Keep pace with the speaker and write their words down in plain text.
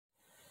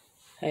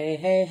Hey,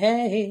 hey,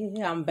 hey,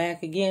 I'm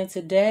back again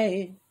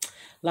today.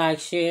 Like,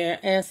 share,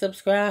 and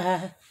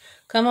subscribe.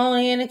 Come on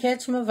in and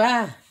catch my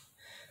vibe.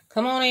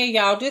 Come on in,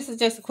 y'all. This is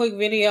just a quick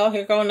video.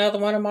 Here go another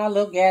one of my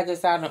little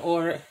gadgets out of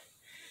order.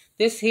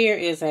 This here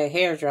is a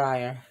hair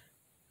dryer.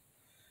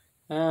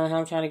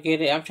 I'm trying to get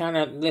it. I'm trying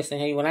to, listen,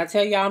 hey, when I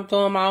tell y'all I'm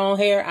doing my own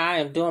hair, I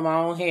am doing my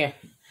own hair.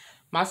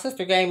 My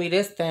sister gave me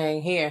this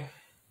thing here.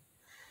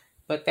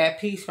 But that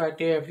piece right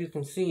there, if you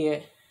can see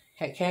it,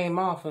 had came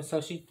off. And so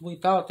we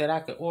thought that I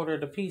could order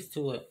the piece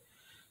to it.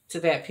 To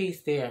that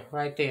piece there,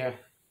 right there.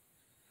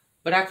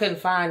 But I couldn't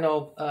find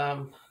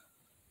no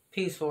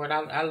piece for it.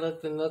 I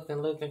looked and looked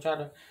and looked and tried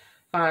to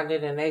find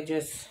it, and they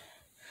just...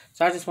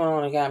 So I just went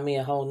on and got me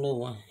a whole new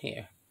one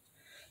here.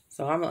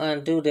 So I'm going to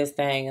undo this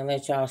thing and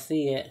let y'all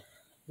see it.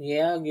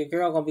 Yeah, your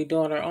girl going to be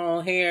doing her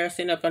own hair,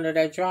 sitting up under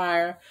that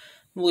dryer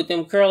with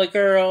them curly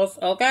curls,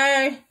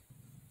 okay?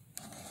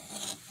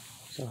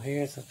 So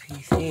here's a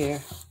piece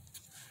here.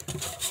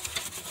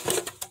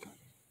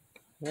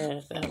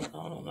 There's that.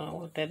 I don't know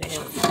what that is.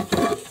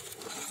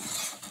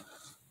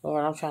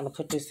 Lord, I'm trying to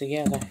put this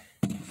together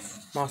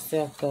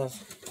myself because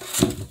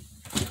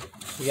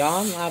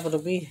y'all, I'm liable to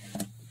be...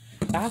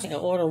 I can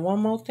order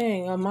one more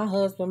thing or my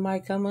husband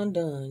might come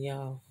undone,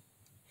 y'all.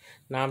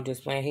 Now I'm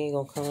just playing. He ain't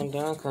gonna come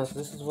undone because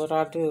this is what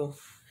I do.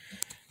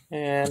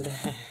 And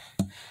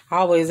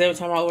every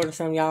time I order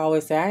something, y'all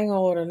always say, I ain't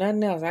gonna order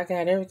nothing else. I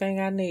got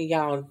everything I need.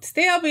 Y'all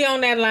still be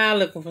on that line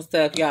looking for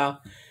stuff, y'all.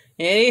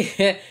 And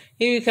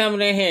he be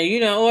coming in here. You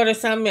done order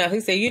something else.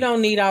 He said, you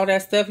don't need all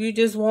that stuff. You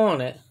just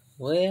want it.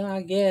 Well,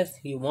 I guess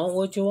you want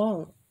what you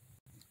want.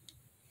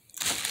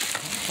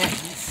 Okay,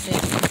 let's see.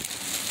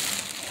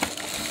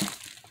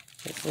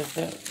 This is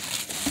it.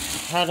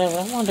 However,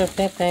 I wonder if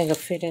that thing will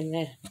fit in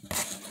there.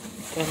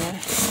 I'm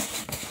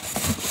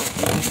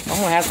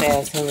going to have to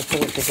ask him to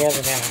put it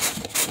together now.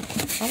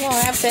 I'm going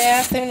to have to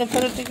ask him to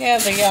put it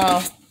together,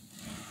 y'all.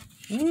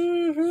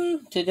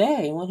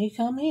 Today, when he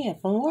come in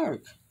from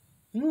work.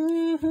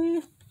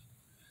 Ain't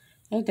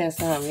that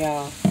something,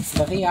 y'all?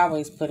 But he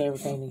always put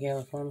everything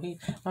together for me.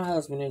 My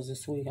husband is a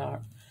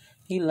sweetheart.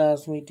 He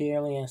loves me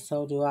dearly, and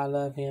so do I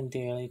love him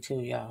dearly,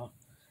 too, y'all.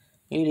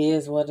 It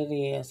is what it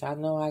is. I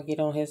know I get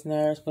on his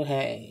nerves, but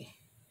hey.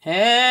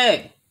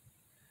 Hey!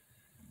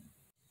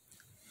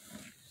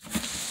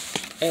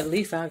 At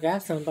least I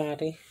got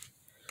somebody.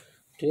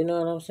 Do you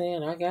know what I'm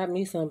saying? I got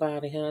me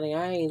somebody, honey.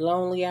 I ain't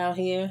lonely out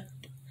here.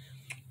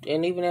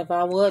 And even if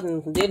I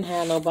didn't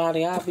have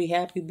nobody, I'd be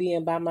happy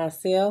being by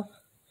myself.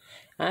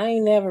 I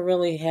ain't never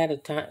really had a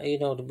time,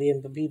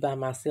 to be by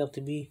myself,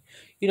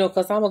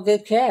 because I'm a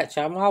good catch.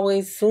 I'm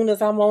always, as soon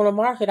as I'm on the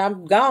market,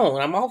 I'm gone.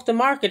 I'm off the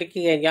market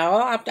again,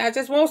 y'all. I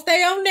just won't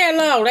stay on there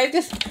long. They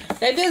just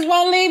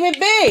won't leave me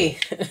be.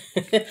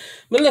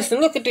 But listen,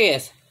 look at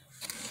this.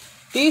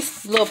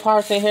 These little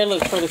parts in here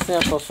look pretty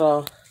simple,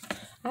 so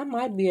I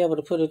might be able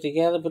to put it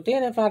together. But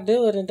then if I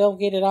do it and don't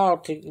get it all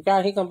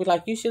together, he's going to be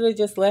like, you should have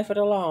just left it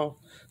alone.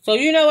 So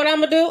you know what I'm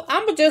going to do?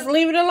 I'm going to just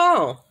leave it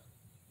alone.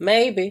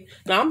 Maybe.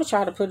 Now, I'm going to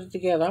try to put it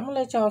together. I'm going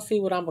to let y'all see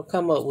what I'm going to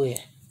come up with.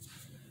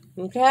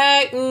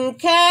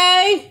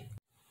 Okay?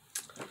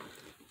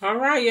 All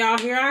right, y'all.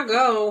 Here I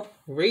go.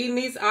 Reading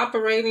these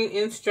operating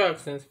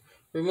instructions.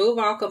 Remove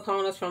all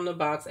components from the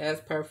box as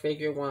per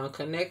figure 1.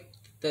 Connect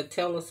the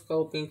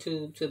telescoping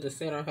tube to the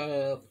center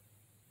hub.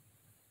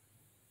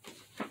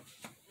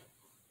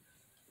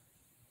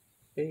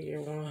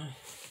 Figure 1.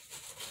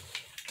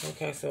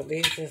 Okay, so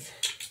these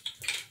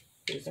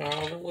are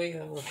all the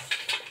wheels.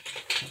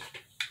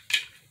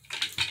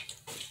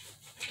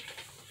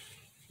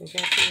 We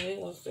got the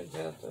wheels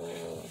together. I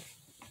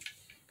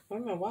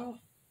don't know why.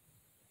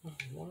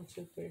 1,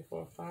 2, 3,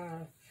 4, 5.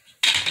 1,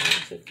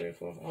 2, 3,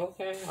 4.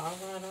 Okay, all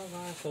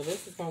right. So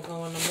this is gonna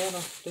go in the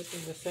middle. This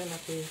is the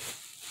centerpiece.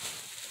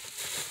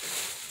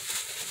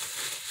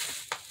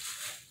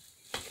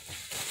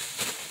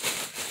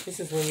 This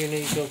is when you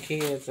need your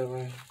kids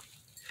around.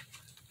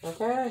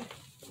 Okay?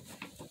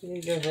 You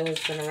need your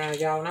husband around,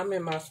 y'all. And I'm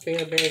in my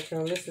spare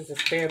bedroom. This is a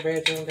spare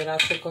bedroom that I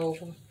took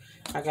over.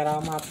 I got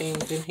all my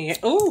things in here.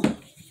 Ooh!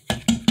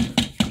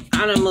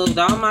 I done moved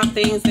all my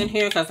things in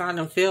here because I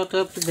done filled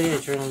up the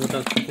bedroom with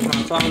my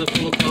closet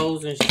full of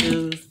clothes and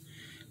shoes.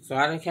 So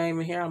I done came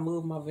in here. I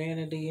moved my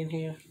vanity in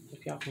here.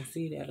 If y'all can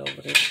see that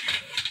over there.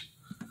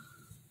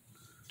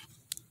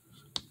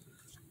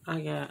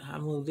 I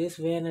moved this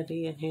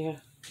vanity in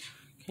here.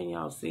 Can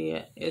y'all see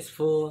it? It's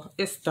full.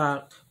 It's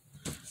stocked.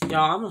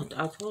 Y'all,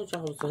 I told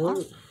y'all it was a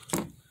hood.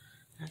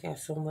 I got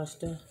so much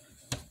stuff.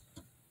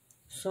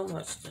 So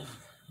much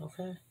stuff.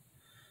 Okay?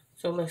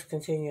 So let's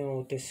continue on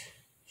with this.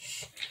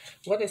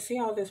 See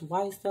all this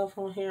white stuff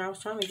on here? I was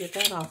trying to get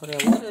that off of there.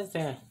 What is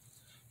that?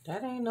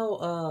 That ain't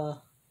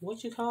no,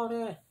 what you call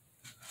that?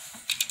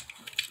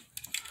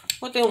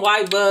 What them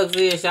white bugs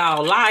is,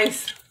 y'all?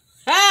 Lice?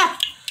 Ah!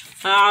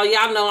 Oh,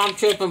 y'all know I'm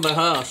tripping,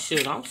 but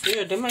shoot, I'm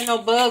serious. There ain't no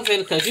bugs in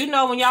it, because you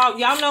know when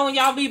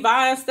y'all be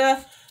buying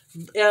stuff,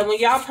 when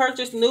y'all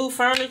purchase new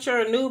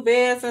furniture and new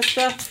beds and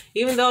stuff,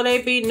 even though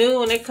they be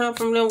new and they come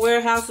from them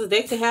warehouses,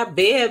 they could have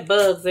bed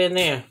bugs in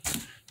there.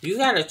 You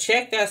gotta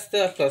check that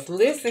stuff, because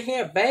listen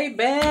here, baby.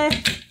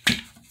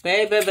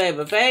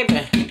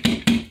 Baby.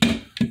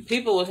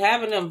 People was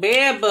having them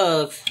bed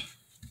bugs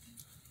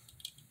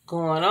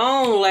going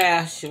on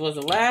was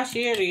it last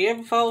year, the year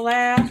before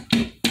last?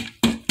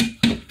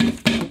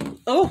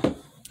 Oh,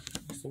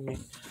 listen to me.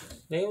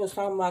 They was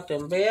talking about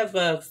them bed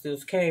bugs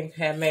that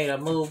had made a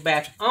move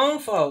back on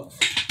folks.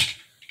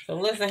 So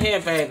listen here,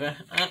 baby.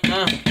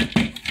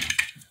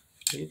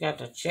 You got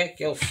to check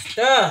your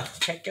stuff.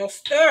 Check your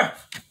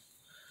stuff.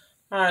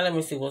 All right, let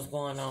me see what's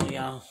going on,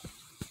 y'all.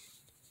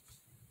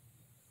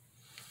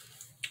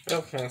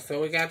 Okay, so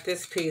we got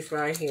this piece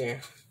right here.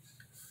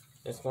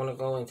 It's going to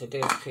go into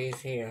this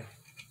piece here.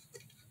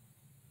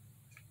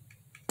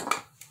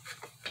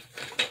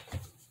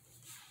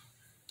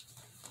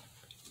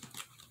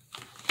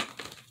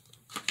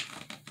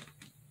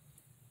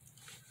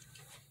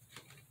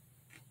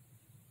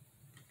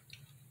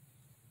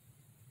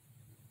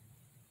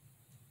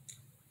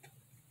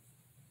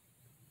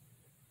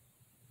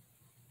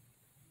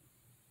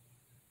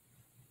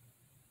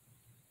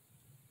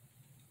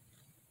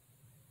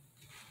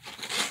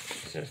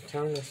 Just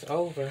turn this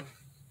over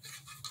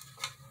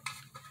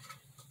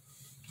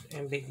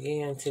and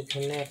begin to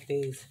connect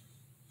these.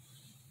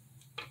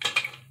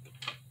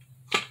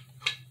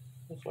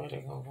 That's where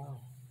they're going to go.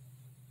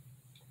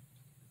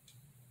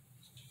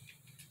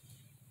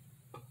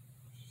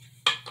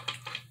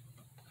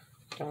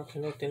 Start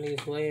connecting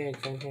these legs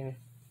in here.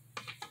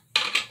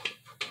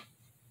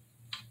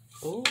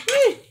 Ooh,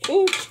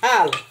 ooh,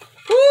 Charlie.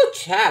 Ooh,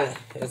 Charlie.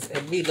 As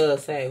B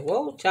does say,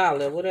 whoa,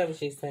 Charlie, whatever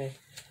she say.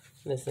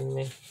 Listen to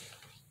me.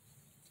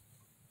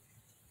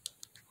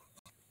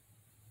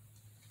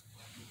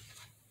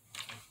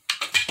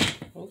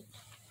 Ooh.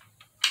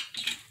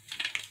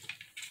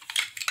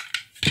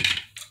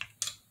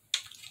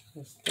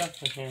 There's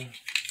stuff in here.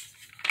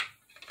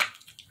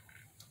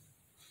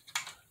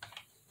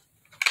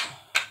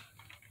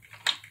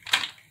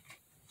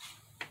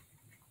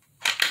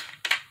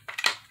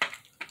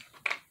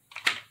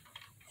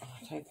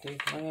 Take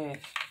these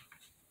legs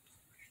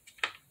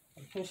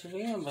and push it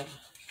in, but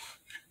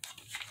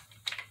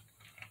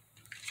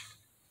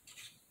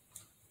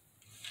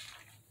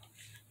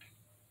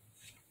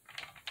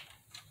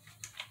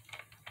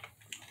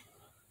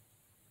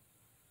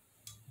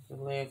the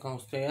leg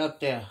gonna stay up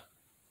there.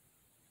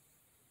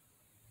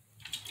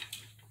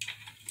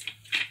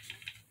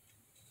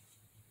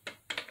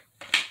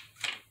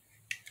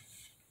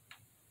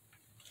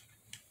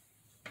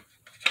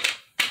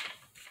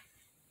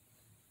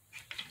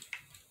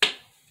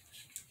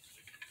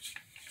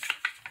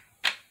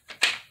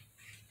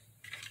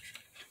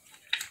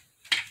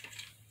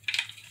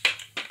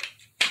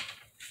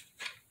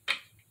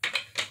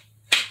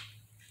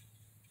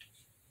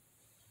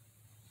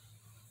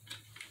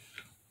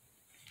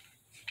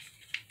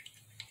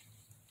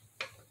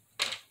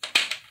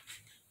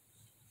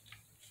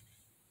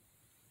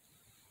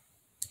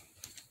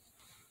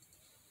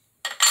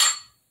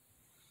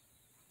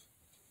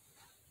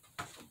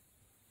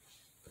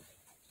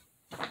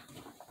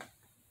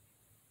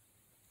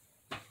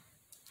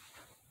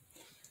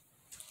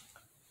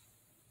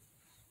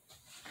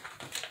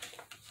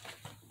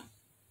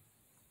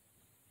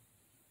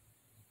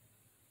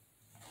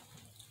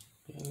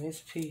 And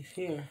this piece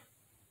here,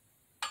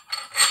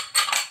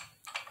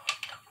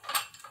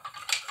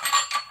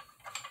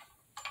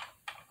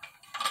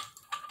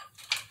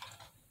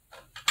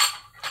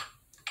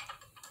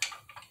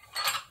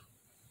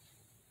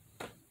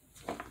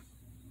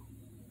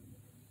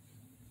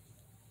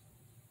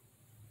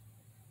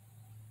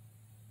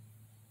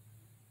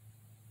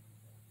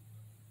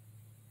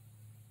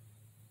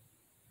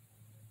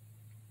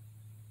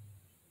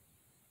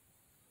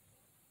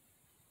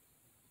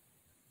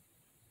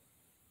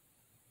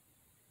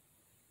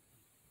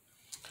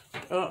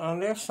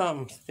 there's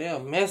something still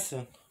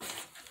missing.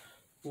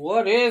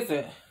 What is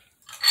it?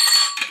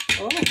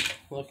 Oh,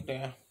 look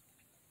there.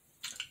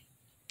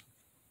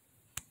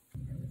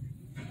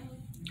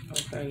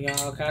 Okay,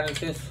 y'all got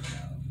it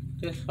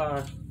this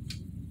far.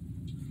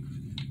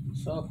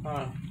 So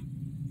far.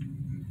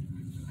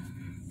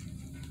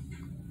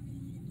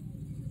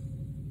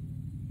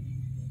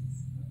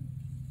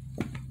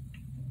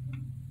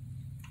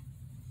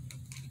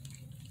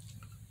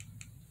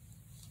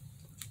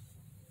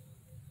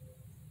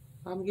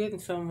 I'm getting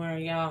somewhere,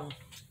 y'all.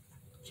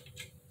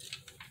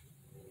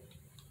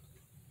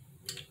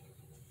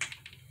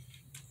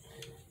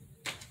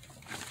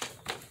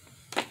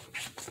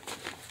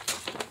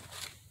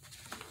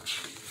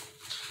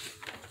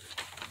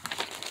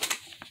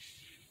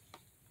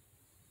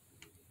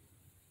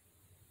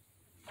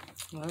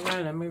 All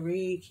right, let me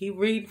read. Keep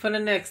reading for the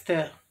next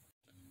step.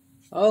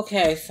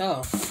 Okay,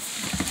 so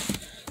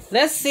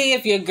let's see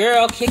if your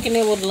girl kicking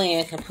it with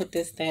Lynn can put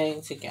this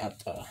thing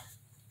together.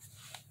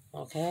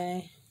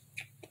 Okay.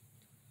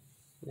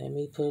 Let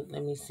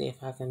me see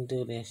if I can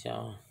do this,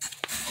 y'all.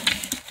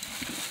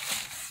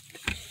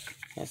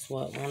 That's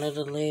what, one of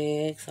the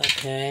legs,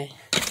 okay.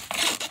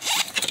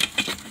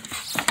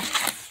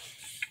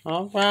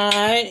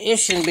 Alright, it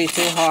shouldn't be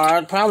too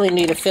hard. Probably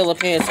need a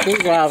Phillips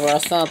screwdriver or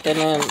something.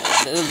 And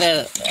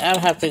I'll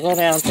have to go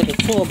down to the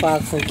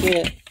toolbox and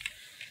get.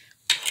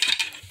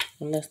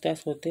 Unless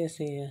that's what this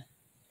is.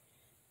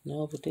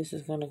 No, but this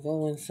is going to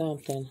go in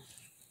something.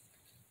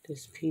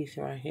 This piece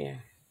right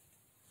here.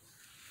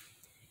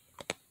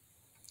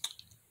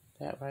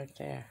 That right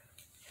there.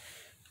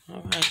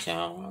 Alright,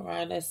 y'all.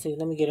 Alright, let's see.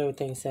 Let me get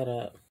everything set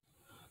up.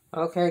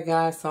 Okay,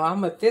 guys. So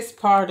I'm at this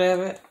part of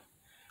it.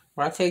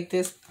 Where I take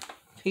this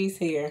piece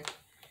here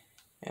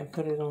and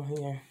put it on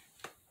here.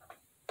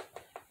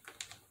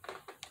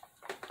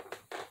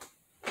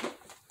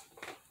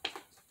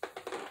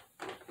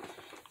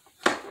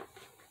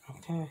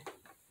 Okay.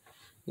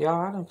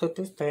 Y'all, I done put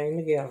this thing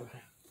together.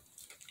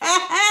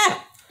 I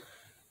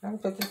done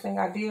put this thing.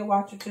 I did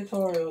watch a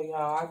tutorial,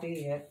 y'all. I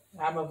did.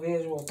 I'm a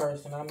visual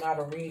person. I'm not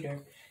a reader.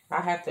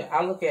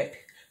 I look at,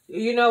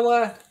 you know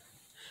what?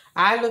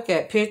 I look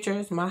at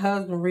pictures. My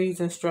husband reads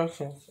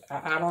instructions.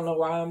 I don't know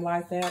why I'm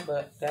like that,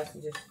 but that's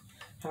just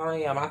how I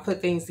am. I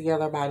put things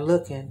together by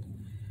looking,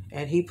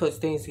 and he puts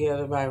things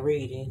together by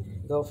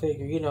reading. Go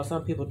figure. You know,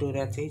 some people do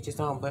that to each his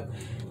own, but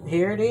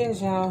here it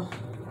is, y'all.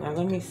 Now,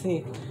 let me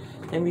see.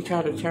 Let me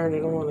try to turn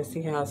it on and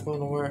see how it's going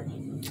to work.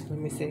 Let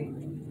me see.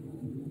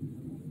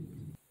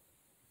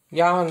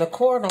 Y'all, and the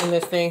cord on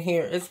this thing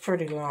here, it's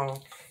pretty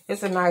long.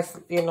 It's a nice,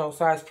 you know,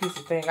 size piece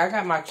of thing. I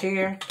got my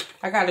chair.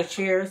 I got a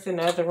chair. It's in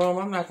the other room.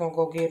 I'm not going to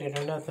go get it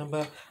or nothing,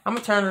 but I'm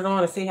going to turn it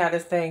on and see how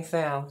this thing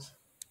sounds.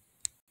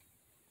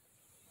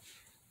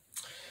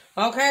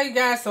 Okay,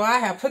 guys, so I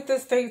have put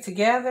this thing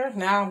together.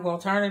 Now I'm going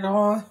to turn it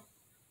on.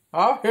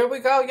 Oh, here we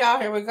go,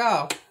 y'all. Here we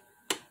go.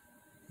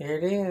 Here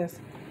it is.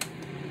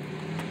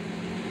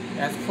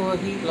 That's full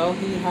heat, low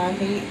heat, high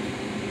heat.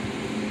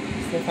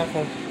 See if I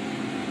can...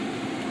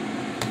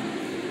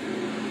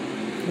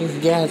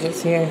 These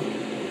gadgets here.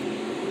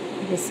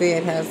 You can see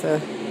it has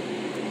a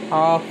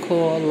all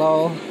cool,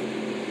 low,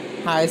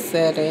 high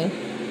setting.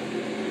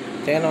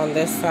 Then on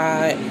this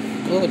side,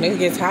 ooh, and it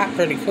gets hot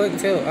pretty quick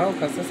too. Oh,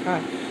 because it's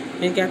hot.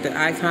 You got the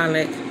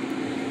iconic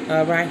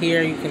right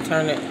here. You can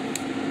turn it.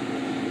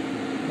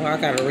 Well, I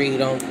gotta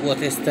read on what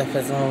this stuff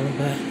is on,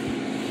 but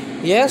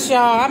yes,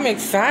 y'all, I'm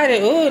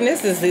excited. Ooh, and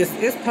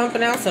it's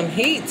pumping out some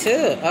heat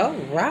too. All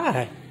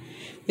right,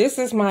 this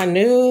is my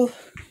new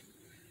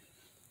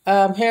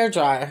hair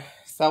dryer.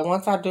 So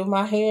once I do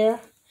my hair,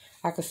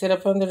 I can sit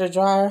up under the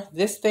dryer.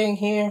 This thing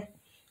here,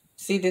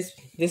 see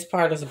this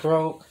part is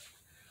broke.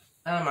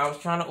 I was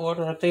trying to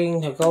order a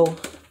thing to go,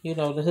 you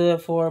know, the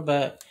hood for,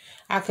 but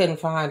I couldn't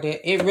find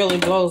it. It really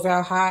blows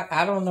out hot.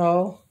 I don't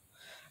know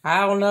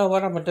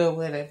what I'm gonna do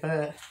with it,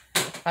 but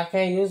if I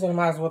can't use it, I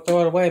might as well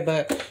throw it away.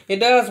 But it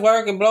does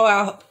work and blow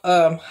out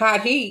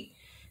hot heat.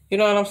 You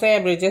know what I'm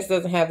saying? But it just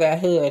doesn't have that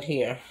hood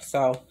here.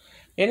 So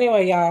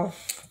anyway, y'all,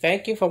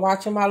 thank you for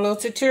watching my little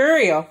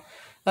tutorial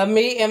of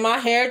me and my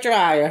hair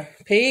dryer.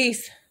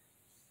 Peace.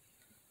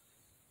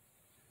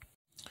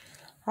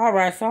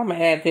 Alright, so I'm going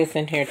to add this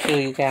in here too,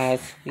 you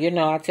guys. You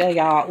know, I tell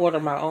y'all I order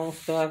my own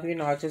stuff. You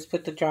know, I just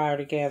put the dryer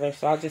together.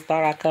 So I just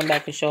thought I'd come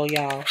back and show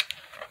y'all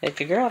that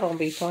your girl don't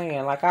be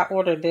playing. Like, I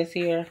ordered this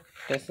here.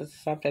 This is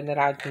something that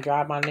I can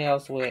dry my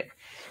nails with.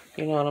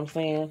 You know what I'm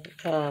saying?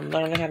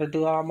 Learning how to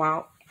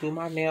do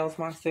my nails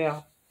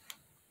myself.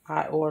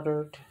 I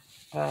ordered,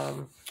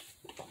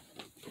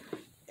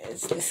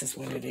 this is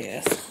what it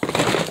is.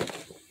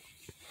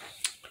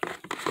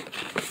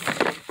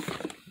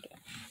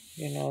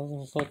 You know,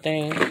 this little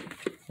thing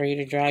for you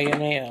to dry your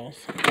nails.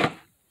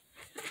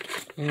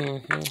 You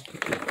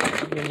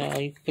know,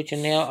 you can put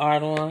your nail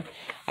art on.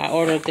 I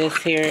ordered this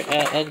here,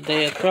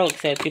 the acrylic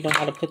set. You know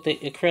how to put the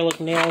acrylic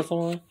nails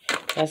on?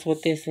 That's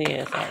what this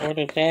is. I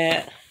ordered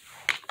that.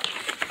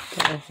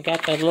 I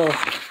got the little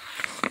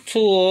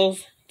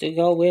tools to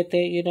go with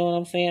it. You know what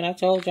I'm saying? I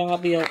told y'all I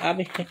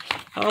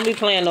don't be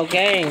playing no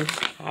games.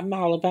 I'm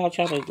all about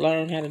trying to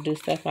learn how to do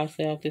stuff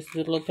myself. This is a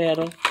little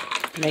pedal.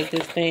 Make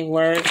this thing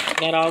work.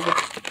 Got all the,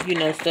 you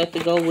know, stuff to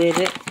go with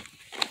it.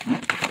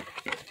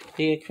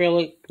 The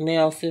acrylic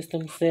nail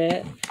system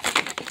set.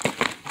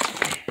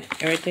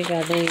 Everything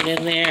I need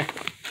in there.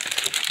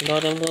 You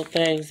know them little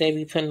things they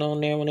be putting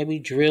on there when they be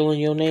drilling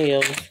your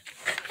nails.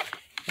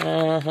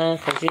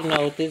 Because, you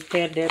know, with this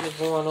pandemic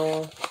going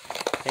on,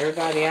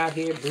 everybody out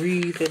here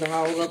breathing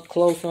all up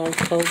close on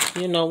close,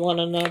 you know, one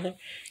another.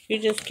 You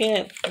just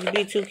can't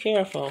be too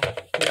careful.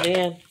 And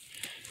then,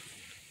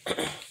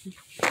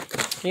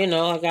 you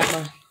know, I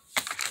got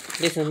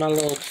this is my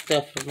little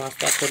stuff for my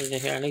stuff. Put it in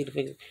here. I need to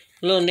fix it.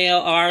 Little nail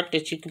art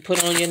that you can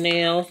put on your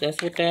nails.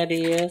 That's what that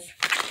is.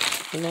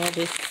 You know,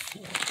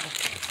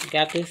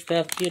 got this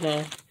stuff, you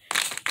know,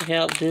 to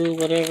help do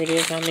whatever it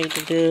is I need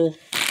to do.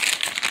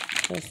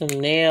 There's some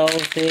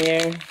nails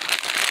there.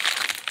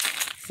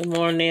 Some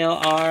more nail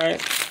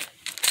art.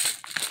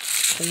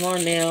 Some more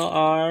nail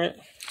art.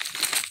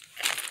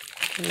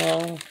 You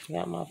know,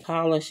 got my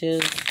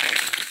polishes.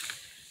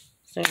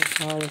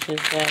 Certain polishes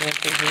that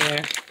up in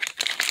here.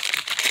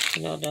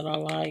 You know, that I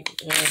like.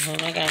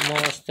 I got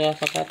more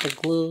stuff. I got the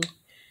glue.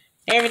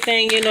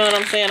 Everything, you know what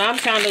I'm saying? I'm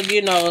trying to,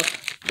 you know,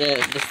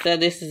 the stuff.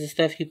 This is the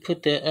stuff you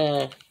put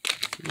the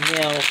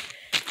nail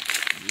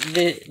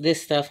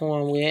this stuff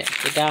on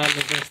with, the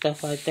diamonds and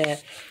stuff like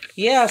that.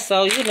 Yeah,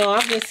 so you know,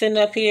 I'm just sitting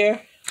up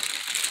here.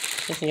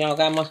 Listen, y'all,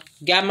 got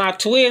my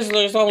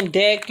Twizzlers on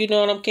deck. You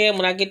know what I'm saying?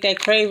 When I get that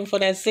craving for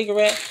that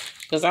cigarette,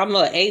 because I'm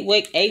 8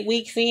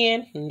 weeks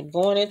in, and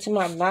going into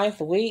my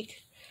 9th week.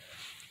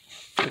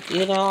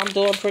 You know, I'm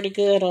doing pretty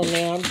good on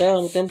there. I'm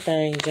done with them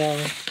things, y'all.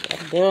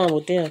 I'm done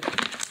with them.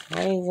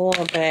 I ain't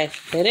going back.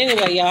 But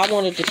anyway, y'all, I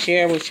wanted to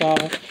share with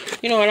y'all.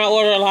 You know, and I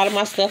order a lot of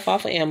my stuff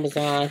off of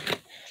Amazon.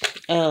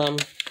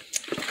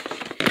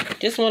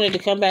 Just wanted to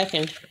come back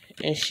and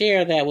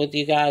share that with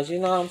you guys. You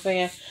know what I'm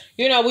saying?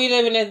 You know, we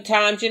living in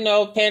times, you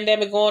know,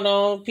 pandemic going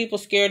on. People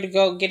scared to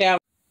go get out.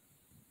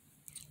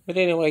 But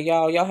anyway,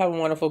 y'all have a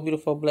wonderful,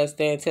 beautiful, blessed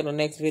day. Until the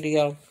next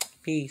video.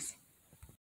 Peace.